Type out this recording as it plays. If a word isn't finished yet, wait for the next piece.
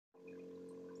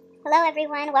Hello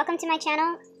everyone, welcome to my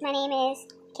channel. My name is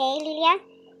K Lilia,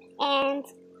 and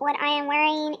what I am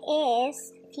wearing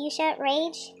is Fuchsia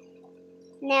Rage.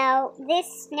 Now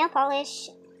this nail polish,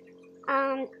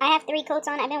 I have 3 coats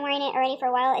on. I've been wearing it already for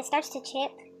a while. It starts to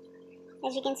chip,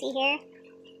 as you can see here.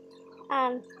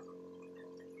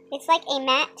 It's like a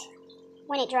matte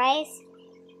when it dries.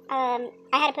 I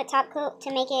had to put top coat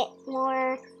to make it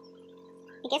more,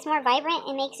 it gets more vibrant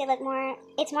and makes it look more,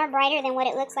 it's more brighter than what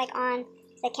it looks like on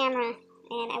the camera,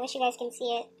 and I wish you guys can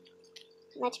see it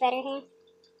much better here.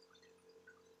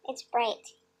 It's bright.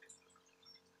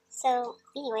 So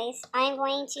anyways, I'm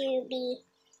going to be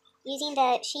using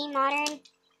the Sheen Modern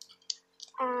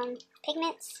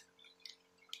pigments,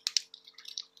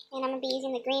 and I'm going to be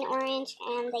using the green, orange,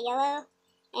 and the yellow,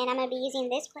 and I'm going to be using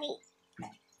this plate.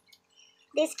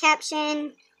 This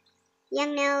caption,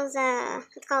 Youngnails,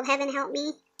 it's called Heaven Help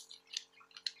Me,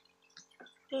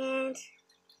 and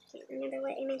I can't remember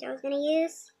what image I was going to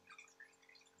use.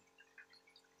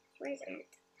 Where is it?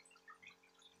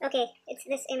 Okay, it's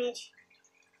this image.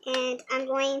 And I'm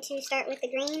going to start with the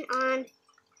green on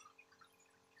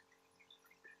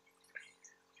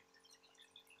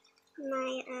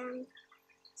my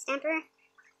stamper,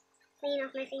 cleaning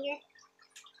off my finger.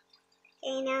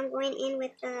 Okay, now I'm going in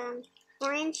with the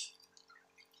orange,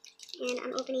 and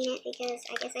I'm opening it because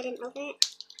I guess I didn't open it.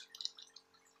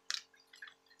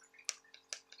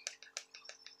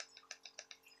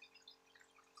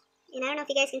 And I don't know if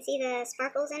you guys can see the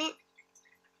sparkles in it.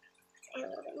 Let's add a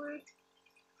little bit more.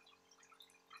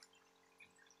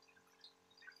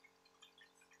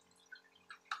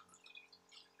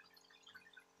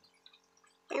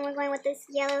 Then we're going with this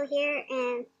yellow here,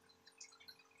 and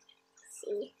let's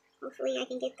see. Hopefully I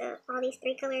can get all these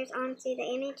 3 colors onto the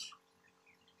image.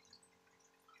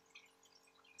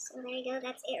 So there you go,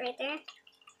 that's it right there.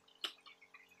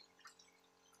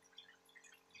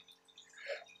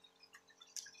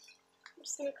 I'm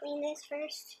just going to clean this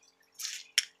first.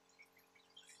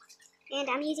 And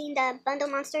I'm using the Bundle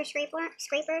Monster scraper.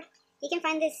 You can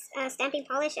find this stamping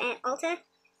polish at Ulta.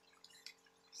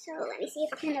 So let me see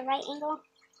if I'm in the right angle.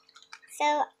 So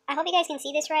I hope you guys can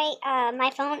see this right.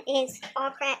 My phone is all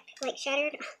cracked, like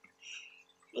shattered.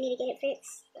 I need to get it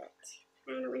fixed, but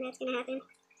I don't know when that's going to happen.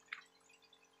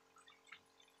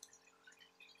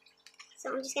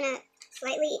 So I'm just going to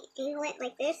slightly angle it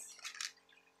like this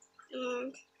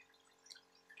and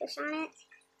push on it.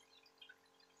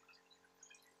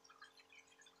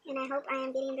 And I hope I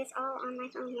am getting this all on my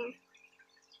phone here.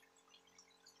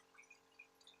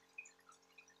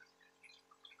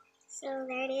 So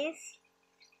there it is.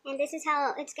 And this is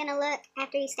how it's going to look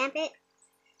after you stamp it.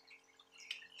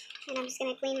 And I'm just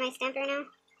going to clean my stamper now.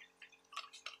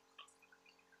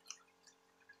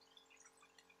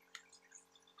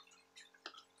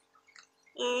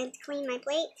 And clean my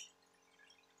plate.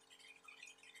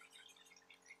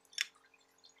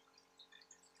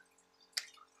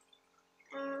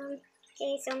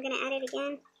 Okay, so I'm going to add it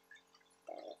again.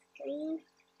 The green.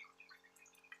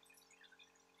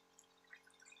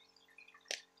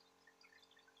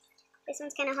 This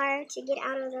one's kind of hard to get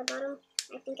out of the bottle.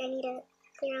 I think I need to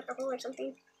clear out the hole or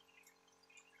something.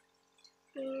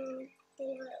 And there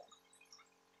you go.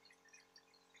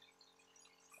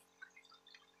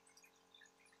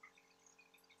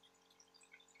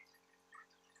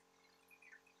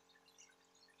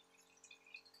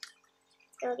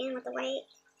 Let's go again with the white.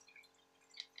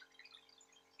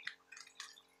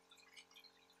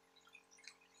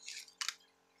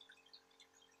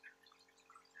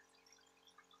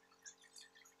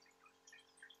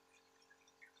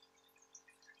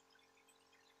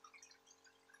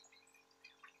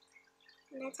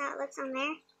 And that's how it looks on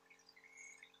there.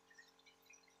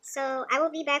 So I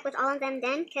will be back with all of them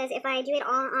done, because if I do it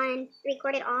all on,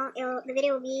 record it all, the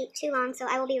video will be too long, so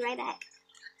I will be right back.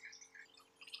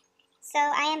 So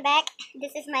I am back.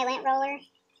 This is my lint roller.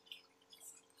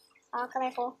 All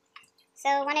colorful. So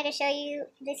I wanted to show you,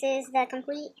 this is the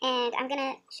complete, and I'm going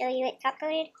to show you it top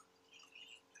coated.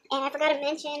 And I forgot to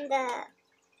mention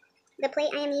the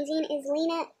plate I am using is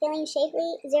Lena Filling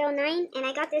Shapely 09, and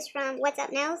I got this from What's Up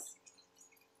Nails.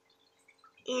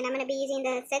 And I'm going to be using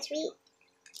the set suite.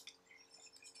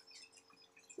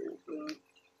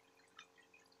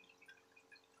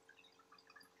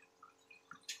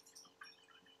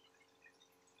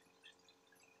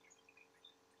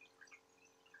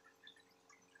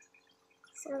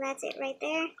 So that's it right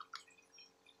there.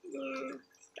 Yeah,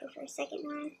 let's go for a second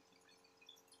one.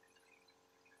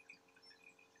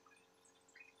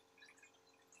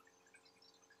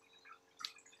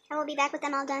 I will be back with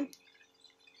them all done.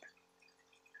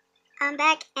 I'm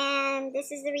back, and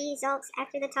this is the results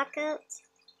after the top coat.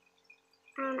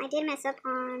 I did mess up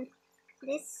on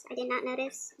this. I did not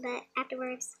notice, but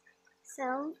afterwards.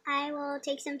 So I will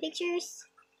take some pictures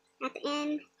at the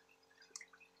end.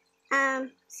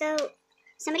 So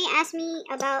somebody asked me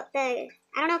about the,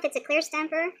 I don't know if it's a clear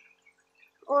stamper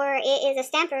or it is a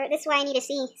stamper. This is why I need to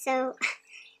see. So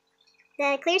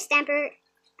the clear stamper,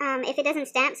 if it doesn't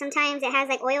stamp, sometimes it has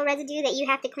like oil residue that you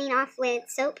have to clean off with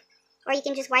soap, or you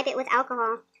can just wipe it with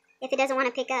alcohol if it doesn't want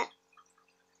to pick up.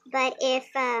 But if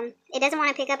it doesn't want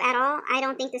to pick up at all, I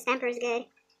don't think the stamper is good.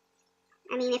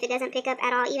 I mean, if it doesn't pick up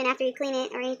at all, even after you clean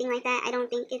it or anything like that, I don't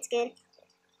think it's good.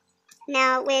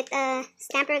 Now, with a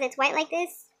stamper that's white like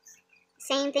this,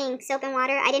 same thing, soap and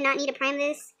water. I did not need to prime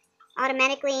this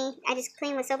automatically. I just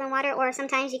clean with soap and water, or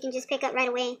sometimes you can just pick up right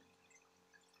away.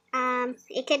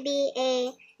 It could be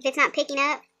if it's not picking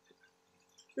up,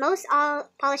 most all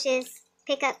polishes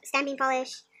pick up stamping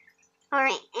polish or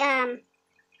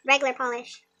regular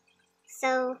polish.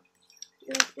 So,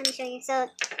 let me show you. So,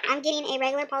 I'm getting a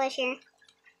regular polish here.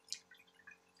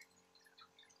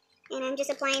 And I'm just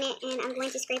applying it, and I'm going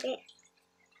to scrape it.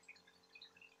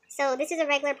 So, this is a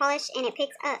regular polish, and it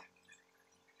picks up.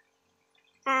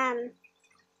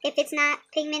 If it's not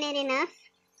pigmented enough,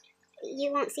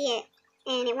 you won't see it,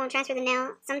 and it won't transfer the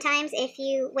nail. Sometimes, if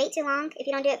you wait too long, if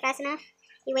you don't do it fast enough,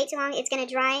 you wait too long, it's going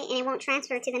to dry, and it won't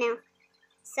transfer to the nail.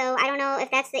 So, I don't know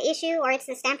if that's the issue, or it's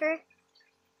the stamper.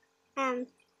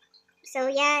 So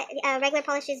yeah, regular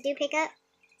polishes do pick up.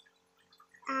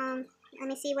 Let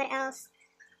me see what else.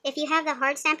 If you have the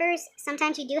hard stampers,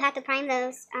 sometimes you do have to prime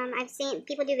those. I've seen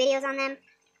people do videos on them.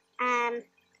 I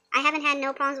haven't had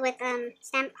no problems with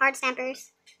hard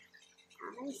stampers.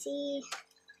 Let me see.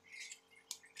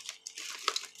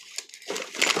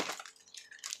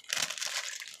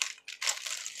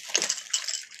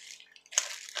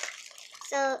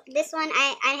 So this one,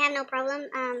 I have no problem.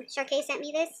 Shar K sent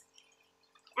me this.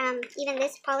 Even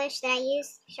this polish that I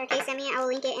use, Shar K sent me. I will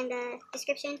link it in the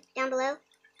description down below.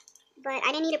 But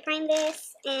I didn't need to prime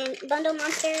this. And Bundle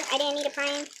Monster, I didn't need to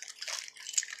prime.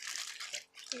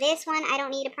 This one, I don't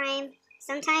need to prime.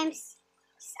 Sometimes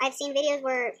I've seen videos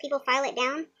where people file it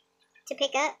down to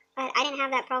pick up, but I didn't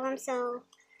have that problem, so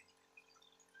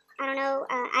I don't know.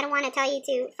 I don't want to tell you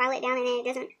to file it down and then it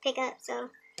doesn't pick up. So,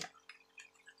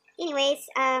 anyways,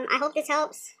 I hope this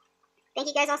helps. Thank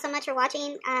you guys all so much for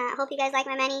watching. I hope you guys like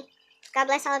my mani. God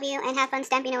bless all of you and have fun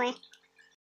stamping away.